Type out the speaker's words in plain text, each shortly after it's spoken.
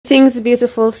Greetings,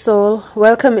 beautiful soul.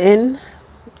 Welcome in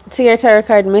to your tarot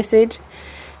card message.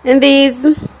 And these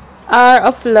are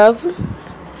of love.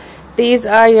 These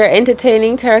are your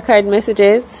entertaining tarot card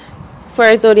messages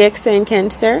for zodiac sign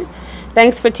Cancer.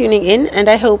 Thanks for tuning in, and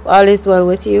I hope all is well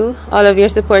with you. All of your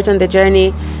support on the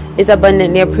journey is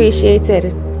abundantly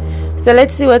appreciated. So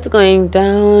let's see what's going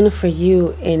down for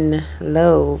you in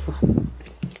love.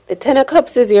 The Ten of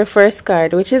Cups is your first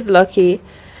card, which is lucky.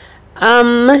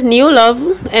 New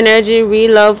love energy,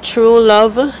 real love, true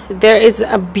love. There is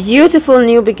a beautiful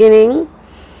new beginning.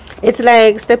 It's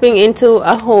like stepping into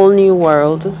a whole new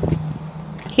world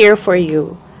here for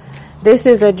you. This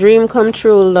is a dream come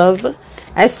true love.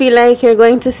 I feel like you're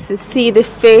going to see the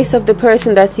face of the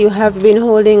person that you have been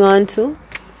holding on to,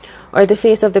 or the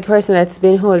face of the person that's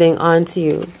been holding on to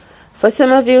you. For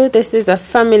some of you, this is a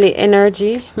family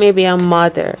energy, maybe a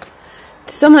mother.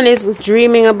 Someone is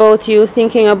dreaming about you,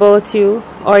 thinking about you,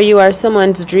 or you are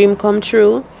someone's dream come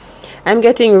true. I'm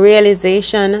getting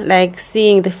realization, like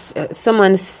seeing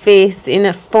someone's face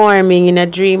forming in a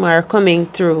dream or coming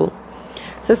through.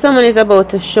 So someone is about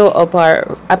to show up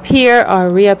or appear or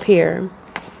reappear.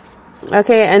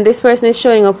 Okay, and this person is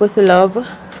showing up with love.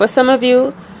 For some of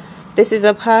you, this is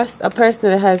a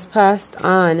person that has passed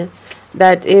on,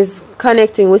 that is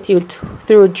connecting with you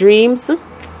through dreams,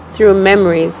 through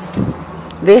memories.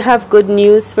 They have good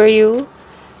news for you.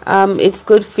 It's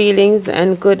good feelings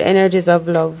and good energies of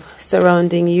love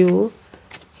surrounding you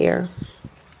here.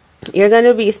 You're going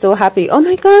to be so happy. Oh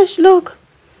my gosh, look.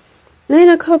 Nine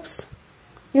of Cups.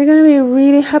 You're going to be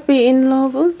really happy in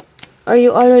love. Or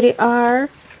you already are.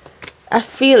 I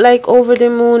feel like over the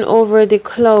moon, over the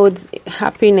clouds,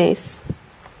 happiness.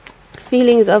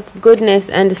 Feelings of goodness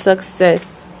and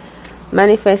success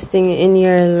manifesting in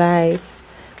your life.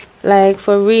 Like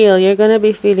for real, you're going to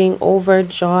be feeling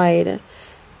overjoyed.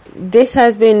 This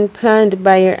has been planned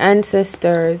by your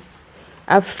ancestors.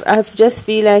 I just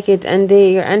feel like it. And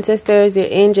your ancestors, your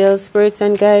angels, spirits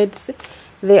and guides,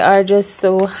 they are just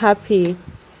so happy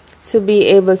to be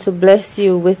able to bless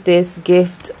you with this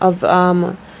gift of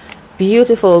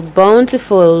beautiful,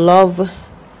 bountiful love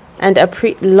and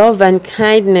love and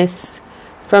kindness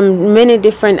from many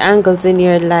different angles in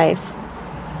your life.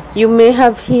 You may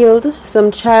have healed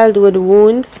some childhood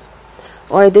wounds,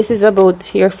 or this is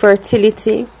about your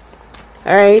fertility.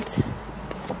 Alright?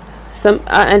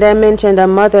 And I mentioned a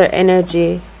mother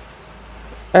energy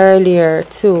earlier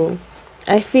too.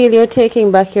 I feel you're taking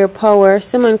back your power.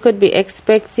 Someone could be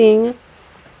expecting,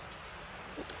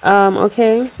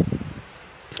 okay?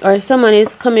 Or someone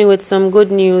is coming with some good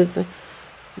news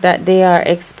that they are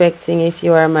expecting if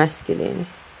you are masculine.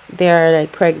 They are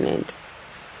like pregnant.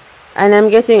 And I'm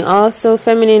getting also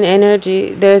feminine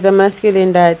energy. There's a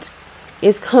masculine that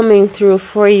is coming through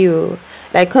for you.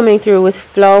 Like coming through with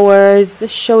flowers,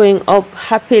 showing up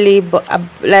happily. But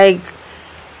like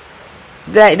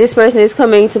this person is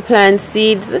coming to plant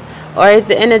seeds. Or it's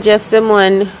the energy of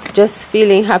someone just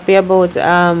feeling happy about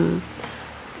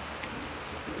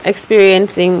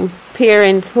experiencing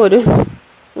parenthood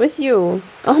with you.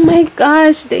 Oh my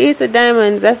gosh, the Ace of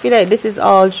Diamonds. I feel like this is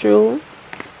all true.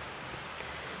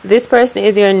 This person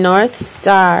is your North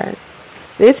Star.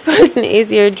 This person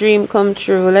is your dream come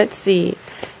true. Let's see.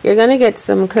 You're going to get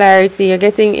some clarity. You're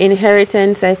getting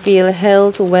inheritance. I feel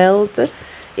health, wealth.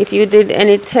 If you did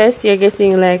any test, you're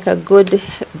getting like a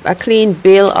clean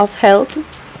bill of health.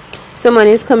 Someone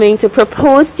is coming to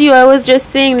propose to you. I was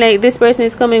just saying like this person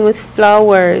is coming with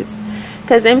flowers.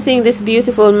 Because I'm seeing this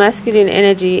beautiful masculine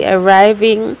energy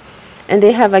arriving. And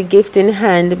they have a gift in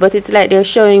hand. But it's like they're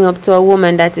showing up to a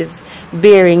woman that is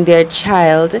bearing their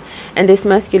child, and this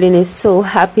masculine is so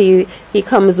happy. He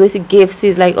comes with gifts.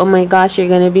 He's like, oh my gosh, you're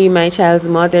gonna be my child's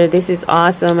mother. This is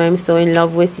awesome. I'm so in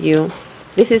love with you.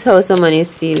 This is how someone is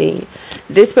feeling.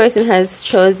 This person has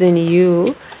chosen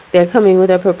you. They're coming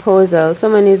with a proposal.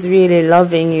 Someone is really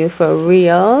loving you for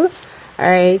real.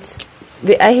 Alright,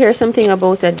 I hear something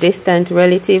about a distant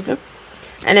relative,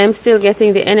 and I'm still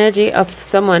getting the energy of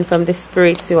someone from the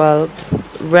spiritual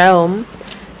realm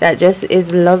that just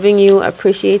is loving you,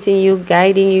 appreciating you,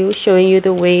 guiding you, showing you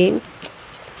the way,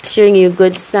 showing you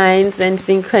good signs and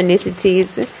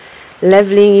synchronicities,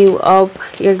 leveling you up.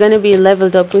 You're going to be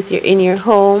leveled up in your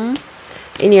home,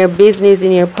 in your business,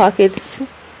 in your pockets.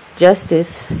 Justice,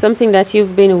 something that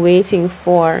you've been waiting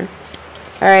for.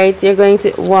 Alright, you're going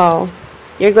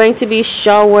to be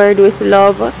showered with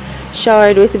love,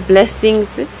 showered with blessings.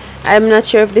 I'm not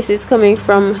sure if this is coming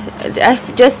from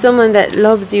just someone that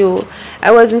loves you. I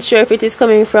wasn't sure if it is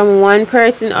coming from one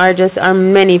person or just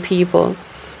many people.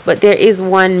 But there is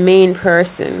one main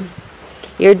person.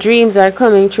 Your dreams are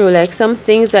coming true. Like some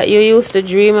things that you used to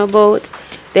dream about,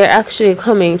 they're actually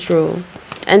coming through.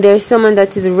 And there's someone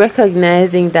that is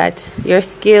recognizing that your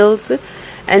skills,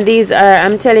 and these are,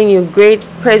 I'm telling you, great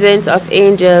presence of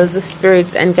angels,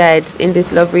 spirits, and guides in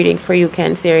this love reading for you,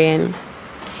 Cancerian.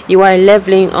 You are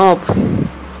leveling up.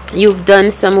 You've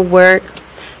done some work.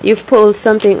 You've pulled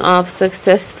something off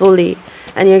successfully,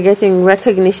 and you're getting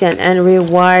recognition and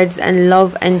rewards and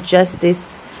love and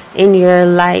justice in your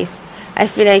life. I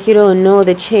feel like you don't know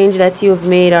the change that you've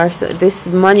made, or this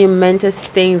monumentous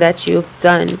thing that you've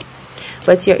done.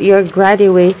 But you're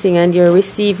graduating and you're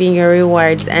receiving your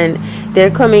rewards, and they're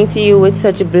coming to you with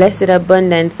such blessed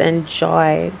abundance and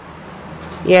joy.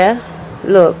 Yeah?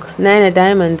 Look, 9 of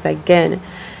Diamonds again.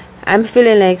 I'm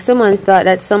feeling like someone thought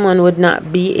that someone would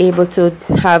not be able to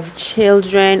have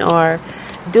children or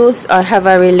have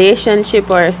a relationship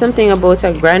or something about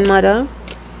a grandmother.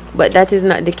 But that is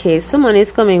not the case. Someone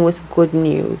is coming with good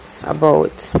news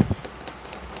about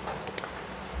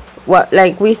what,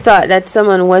 like, we thought that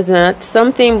someone was not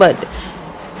something, but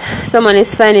someone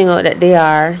is finding out that they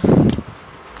are.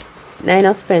 9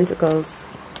 of Pentacles.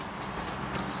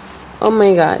 Oh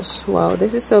my gosh. Wow,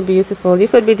 this is so beautiful. You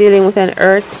could be dealing with an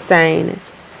earth sign.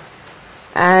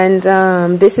 And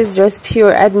this is just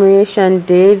pure admiration,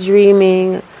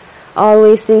 daydreaming,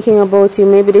 always thinking about you.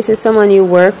 Maybe this is someone you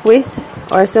work with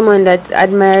or someone that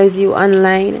admires you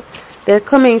online. They're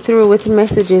coming through with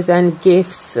messages and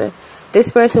gifts. This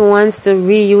person wants to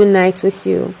reunite with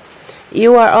you.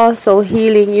 You are also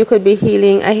healing. You could be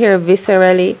healing, I hear,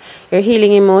 viscerally. You're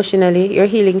healing emotionally. You're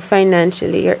healing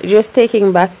financially. You're just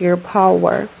taking back your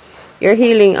power. You're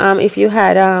healing if you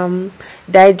had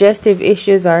digestive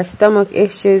issues or stomach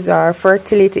issues or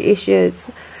fertility issues.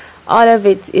 All of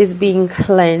it is being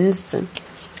cleansed.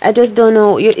 I just don't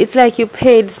know. It's like you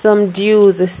paid some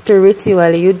dues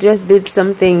spiritually. You just did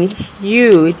something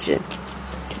huge.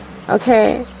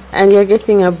 Okay? And you're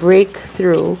getting a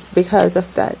breakthrough because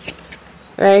of that.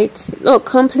 Right? Look,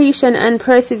 completion and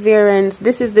perseverance.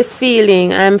 This is the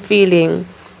feeling I'm feeling.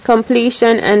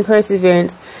 Completion and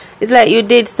perseverance. It's like you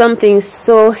did something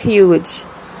so huge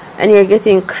and you're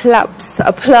getting claps,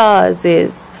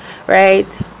 applauses. Right?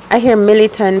 I hear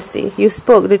militancy. You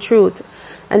spoke the truth.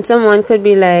 And someone could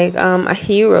be like a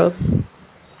hero.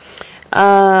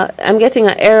 I'm getting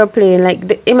an aeroplane.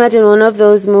 Like, imagine one of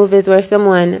those movies where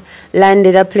someone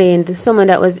landed a plane. Someone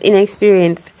that was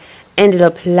inexperienced ended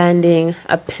up landing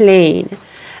a plane.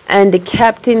 And the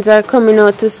captains are coming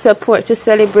out to support, to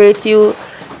celebrate you,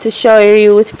 to shower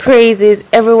you with praises.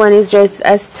 Everyone is just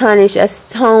astonished,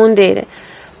 astounded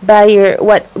by your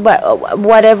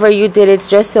whatever you did. It's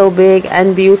just so big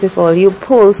and beautiful. You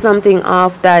pulled something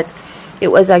off that it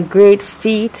was a great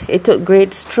feat. It took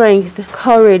great strength,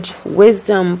 courage,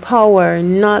 wisdom, power,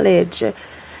 knowledge,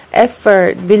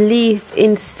 effort, belief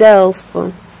in self.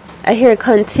 I hear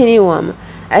continuum.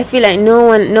 I feel like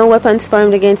no weapons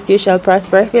formed against you shall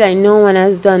prosper. I feel like no one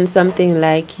has done something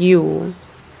like you.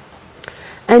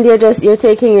 And you're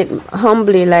taking it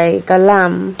humbly like a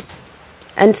lamb.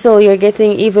 And so you're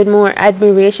getting even more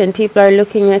admiration. People are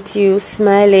looking at you,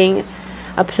 smiling,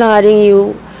 applauding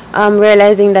you,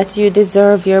 realizing that you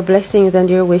deserve your blessings and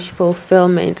your wish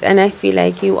fulfillment. And I feel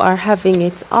like you are having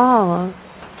it all.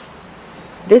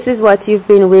 This is what you've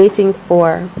been waiting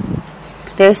for.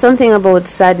 There's something about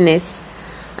sadness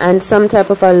and some type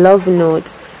of a love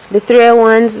note. The 3 of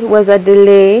Wands was a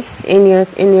delay in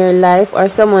your life, or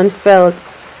someone felt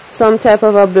some type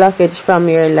of a blockage from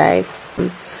your life.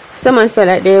 Someone felt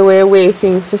like they were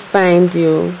waiting to find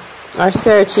you or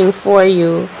searching for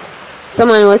you.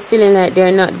 Someone was feeling like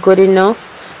they're not good enough.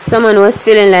 Someone was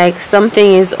feeling like something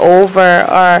is over.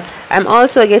 Or I'm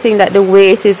also getting that the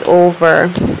wait is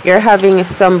over. You're having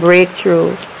some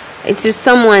breakthrough. It is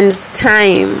someone's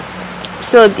time.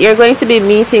 So you're going to be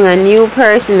meeting a new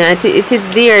person. It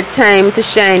is their time to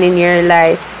shine in your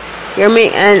life.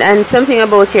 And something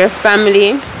about your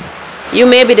family. You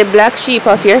may be the black sheep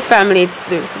of your family.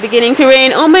 It's beginning to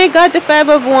rain. Oh my God, the 5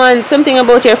 of Wands. Something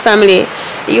about your family.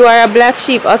 You are a black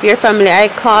sheep of your family. I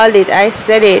called it. I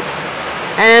said it.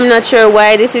 And I'm not sure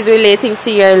why this is relating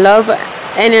to your love,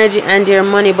 energy, and your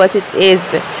money, but it is.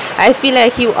 I feel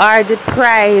like you are the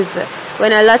prize.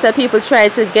 When a lot of people try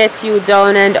to get you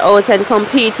down and out and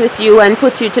compete with you and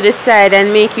put you to the side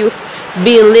and make you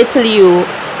belittle you,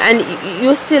 and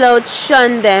you still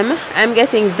outshun them. I'm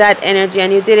getting that energy,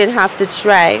 and you didn't have to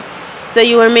try. So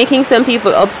you were making some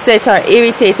people upset or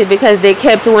irritated because they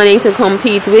kept wanting to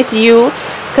compete with you,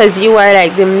 because you are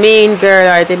like the main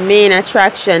girl or the main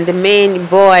attraction, the main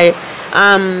boy,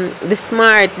 the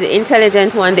smart, the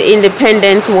intelligent one, the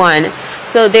independent one.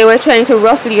 So they were trying to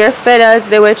ruffle your feathers.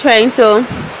 They were trying to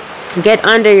get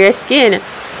under your skin.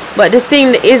 But the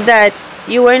thing is that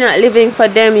You were not living for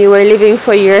them, you were living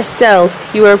for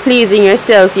yourself. You were pleasing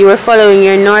yourself. You were following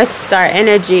your North Star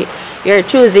energy. You're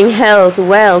choosing health,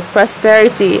 wealth,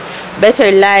 prosperity,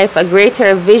 better life, a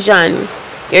greater vision.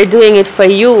 You're doing it for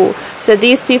you. So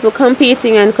these people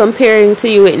competing and comparing to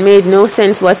you, it made no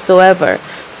sense whatsoever.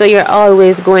 So you're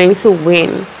always going to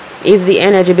win, is the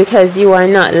energy, because you are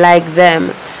not like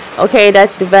them. Okay,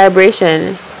 that's the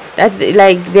vibration. That's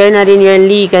like they're not in your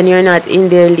league and you're not in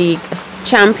their league.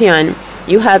 Champion,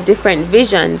 you have different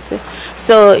visions.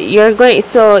 So you're going,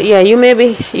 so yeah, you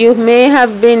may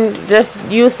have been just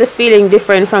used to feeling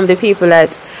different from the people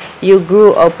that you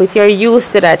grew up with. You're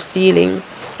used to that feeling.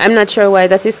 I'm not sure why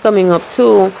that is coming up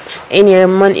too in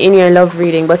your love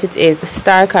reading, but it is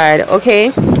star card. Okay,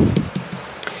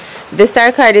 the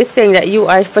star card is saying that you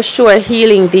are for sure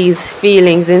healing these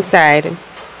feelings inside.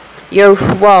 You're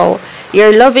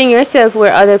loving yourself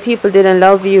where other people didn't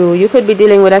love you. You could be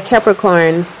dealing with a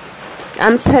Capricorn.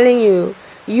 I'm telling you,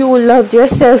 you loved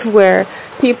yourself where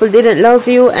people didn't love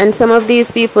you, and some of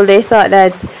these people, they thought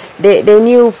that they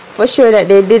knew for sure that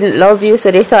they didn't love you,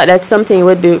 so they thought that something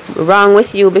would be wrong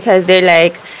with you, because they're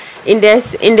like, in their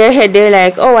head, they're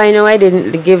like, oh, I know I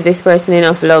didn't give this person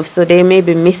enough love, so they may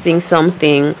be missing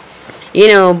something, you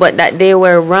know, but that they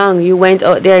were wrong. You went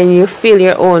out there and you fill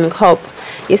your own cup.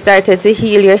 You started to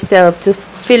heal yourself, to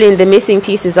fill in the missing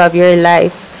pieces of your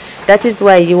life. That is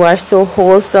why you are so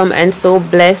wholesome and so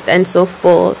blessed and so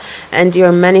full, and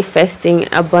you're manifesting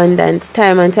abundance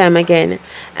time and time again,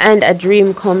 and a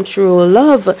dream come true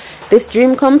love. This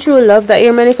dream come true love that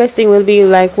you're manifesting will be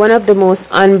like one of the most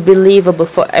unbelievable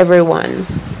for everyone.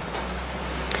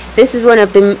 This is one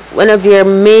of your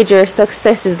major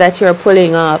successes that you're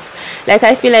pulling off. Like,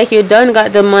 I feel like you done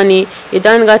got the money, you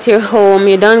done got your home,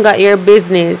 you done got your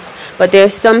business, but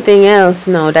there's something else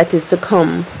now that is to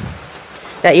come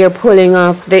that you're pulling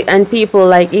off. And people,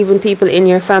 like even people in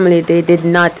your family, they did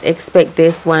not expect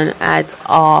this one at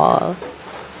all.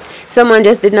 Someone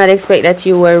just did not expect that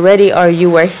you were ready, or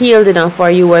you were healed enough, or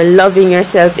you were loving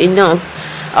yourself enough,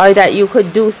 or that you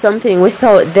could do something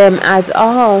without them at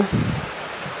all.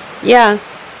 Yeah.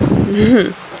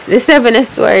 The Seven of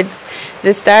Swords,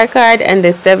 the Star card, and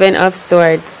the Seven of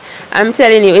Swords. I'm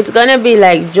telling you, it's gonna be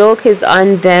like joke is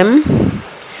on them,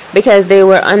 because they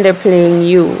were underplaying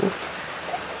you.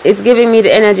 It's giving me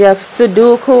the energy of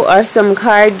Sudoku or some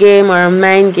card game or a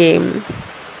mind game.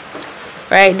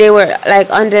 Right? They were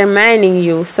like undermining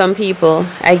you, some people,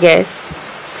 I guess.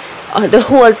 The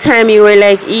whole time you were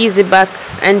like easy back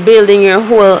and building your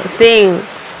whole thing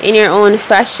in your own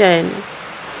fashion,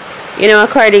 you know,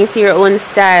 according to your own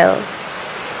style.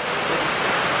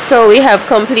 So we have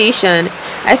completion.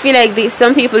 I feel like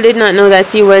some people did not know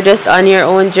that you were just on your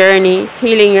own journey,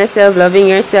 healing yourself, loving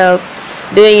yourself,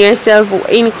 doing your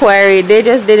self-inquiry. They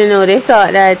just didn't know. They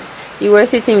thought that you were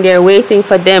sitting there waiting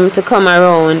for them to come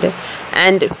around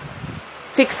and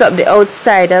fix up the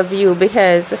outside of you,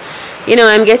 because, you know,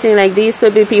 I'm getting like these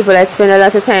could be people that spend a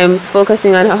lot of time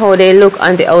focusing on how they look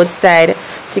on the outside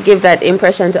to give that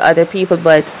impression to other people.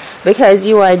 But because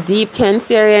you are deep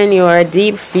Cancerian, you are a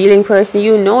deep feeling person,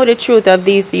 you know the truth of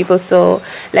these people. So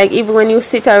like even when you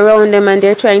sit around them and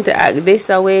they're trying to act this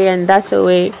away and that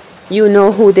away, you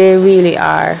know who they really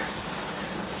are.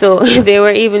 So they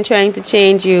were even trying to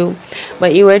change you,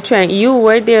 but you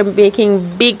were there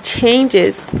making big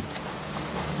changes.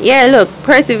 Yeah, look,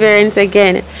 perseverance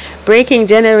again, breaking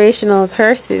generational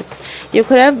curses. You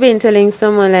could have been telling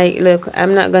someone like, look,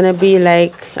 I'm gonna be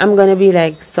like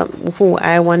who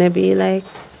I want to be like,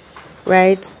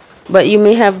 right? But you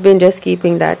may have been just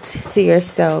keeping that to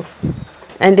yourself.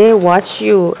 And they watch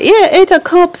you. Yeah, Eight of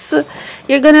Cups.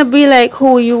 You're gonna be like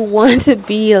who you want to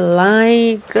be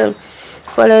like.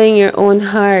 Following your own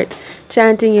heart.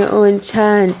 Chanting your own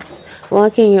chants.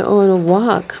 Walking your own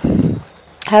walk.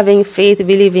 Having faith,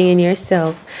 believing in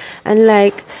yourself. And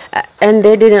like, and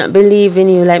they didn't believe in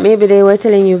you. Like maybe they were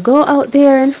telling you, go out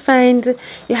there and find,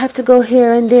 you have to go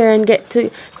here and there and get to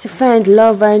find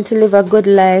love and to live a good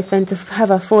life and to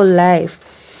have a full life.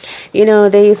 You know,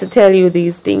 they used to tell you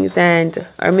these things,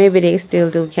 or maybe they still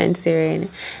do, Cancerian.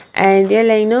 And you're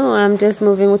like, no, I'm just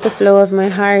moving with the flow of my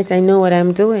heart. I know what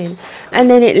I'm doing. And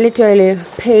then it literally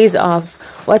pays off.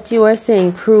 What you are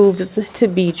saying proves to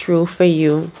be true for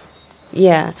you.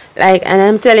 Yeah, like, and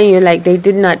I'm telling you, like, they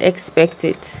did not expect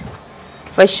it.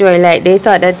 For sure, like, they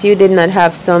thought that you did not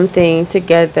have something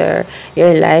together,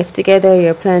 your life together,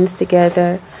 your plans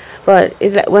together. But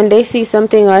it's like when they see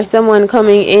something or someone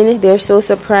coming in, they're so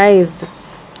surprised.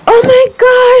 Oh my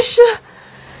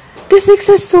gosh! The Six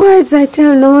of Swords, I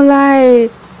tell no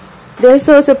lie. They're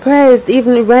so surprised.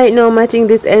 Even right now, matching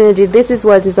this energy, this is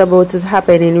what is about to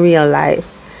happen in real life.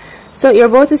 So you're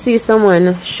about to see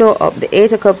someone show up, the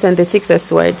 8 of Cups and the 6 of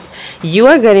Swords. You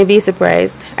are going to be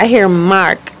surprised. I hear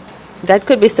mark. That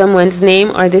could be someone's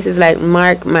name, or this is like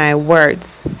mark my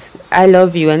words. I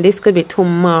love you, and this could be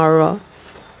tomorrow.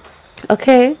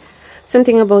 Okay?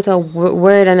 Something about a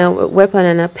word and a weapon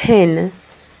and a pen.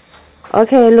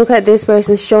 Okay, look at this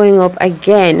person showing up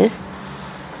again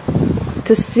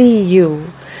to see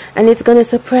you. And it's going to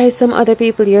surprise some other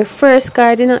people. Your first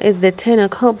card, you know, is the 10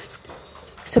 of Cups.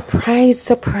 Surprise,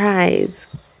 surprise.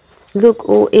 Look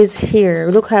who is here.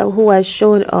 Look at who has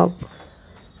shown up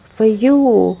for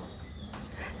you.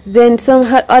 Then some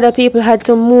other people had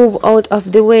to move out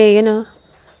of the way, you know.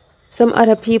 Some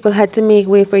other people had to make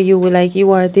way for you. Like,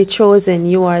 you are the chosen.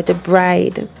 You are the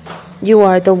bride. You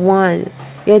are the one.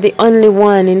 You're the only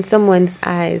one in someone's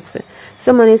eyes.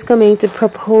 Someone is coming to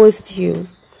propose to you.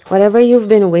 Whatever you've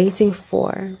been waiting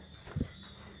for.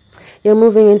 You're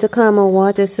moving into calmer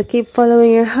waters, so keep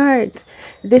following your heart.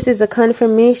 This is a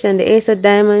confirmation. The Ace of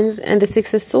Diamonds and the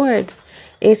 6 of Swords.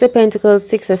 Ace of Pentacles,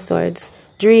 6 of Swords.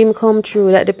 Dream come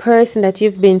true, that the person that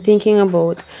you've been thinking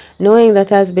about, knowing that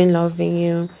has been loving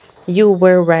you, you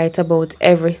were right about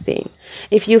everything.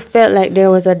 If you felt like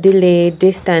there was a delay,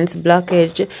 distance,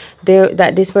 blockage,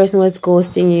 that this person was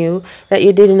ghosting you, that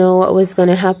you didn't know what was going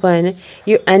to happen,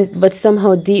 but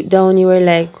somehow deep down you were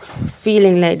like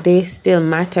feeling like they still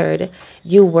mattered,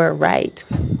 you were right.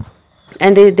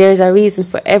 And there's a reason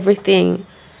for everything.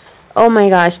 Oh my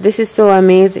gosh, this is so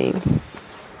amazing.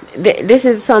 This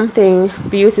is something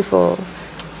beautiful.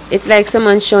 It's like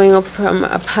someone showing up from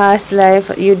a past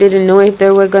life. You didn't know if they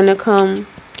were going to come.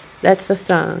 That's a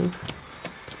song.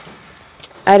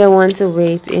 I don't want to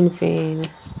wait in vain.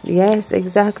 Yes,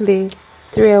 exactly.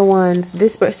 3 of Wands.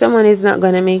 Someone is not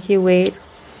going to make you wait.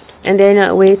 And they're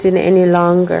not waiting any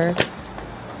longer.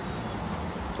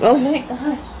 Oh my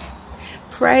gosh.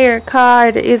 Prayer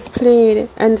card is played.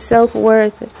 And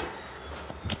self-worth.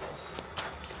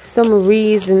 Some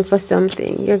reason for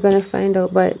something. You're going to find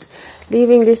out. But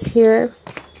leaving this here.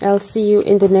 I'll see you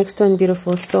in the next one,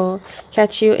 beautiful soul.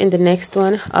 Catch you in the next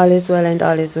one. All is well and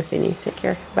all is within you. Take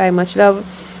care. Bye. Much love.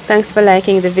 Thanks for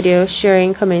liking the video,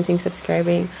 sharing, commenting,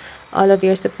 subscribing. All of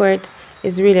your support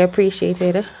is really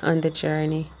appreciated on the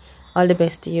journey. All the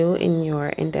best to you in your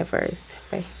endeavors.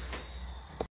 Bye.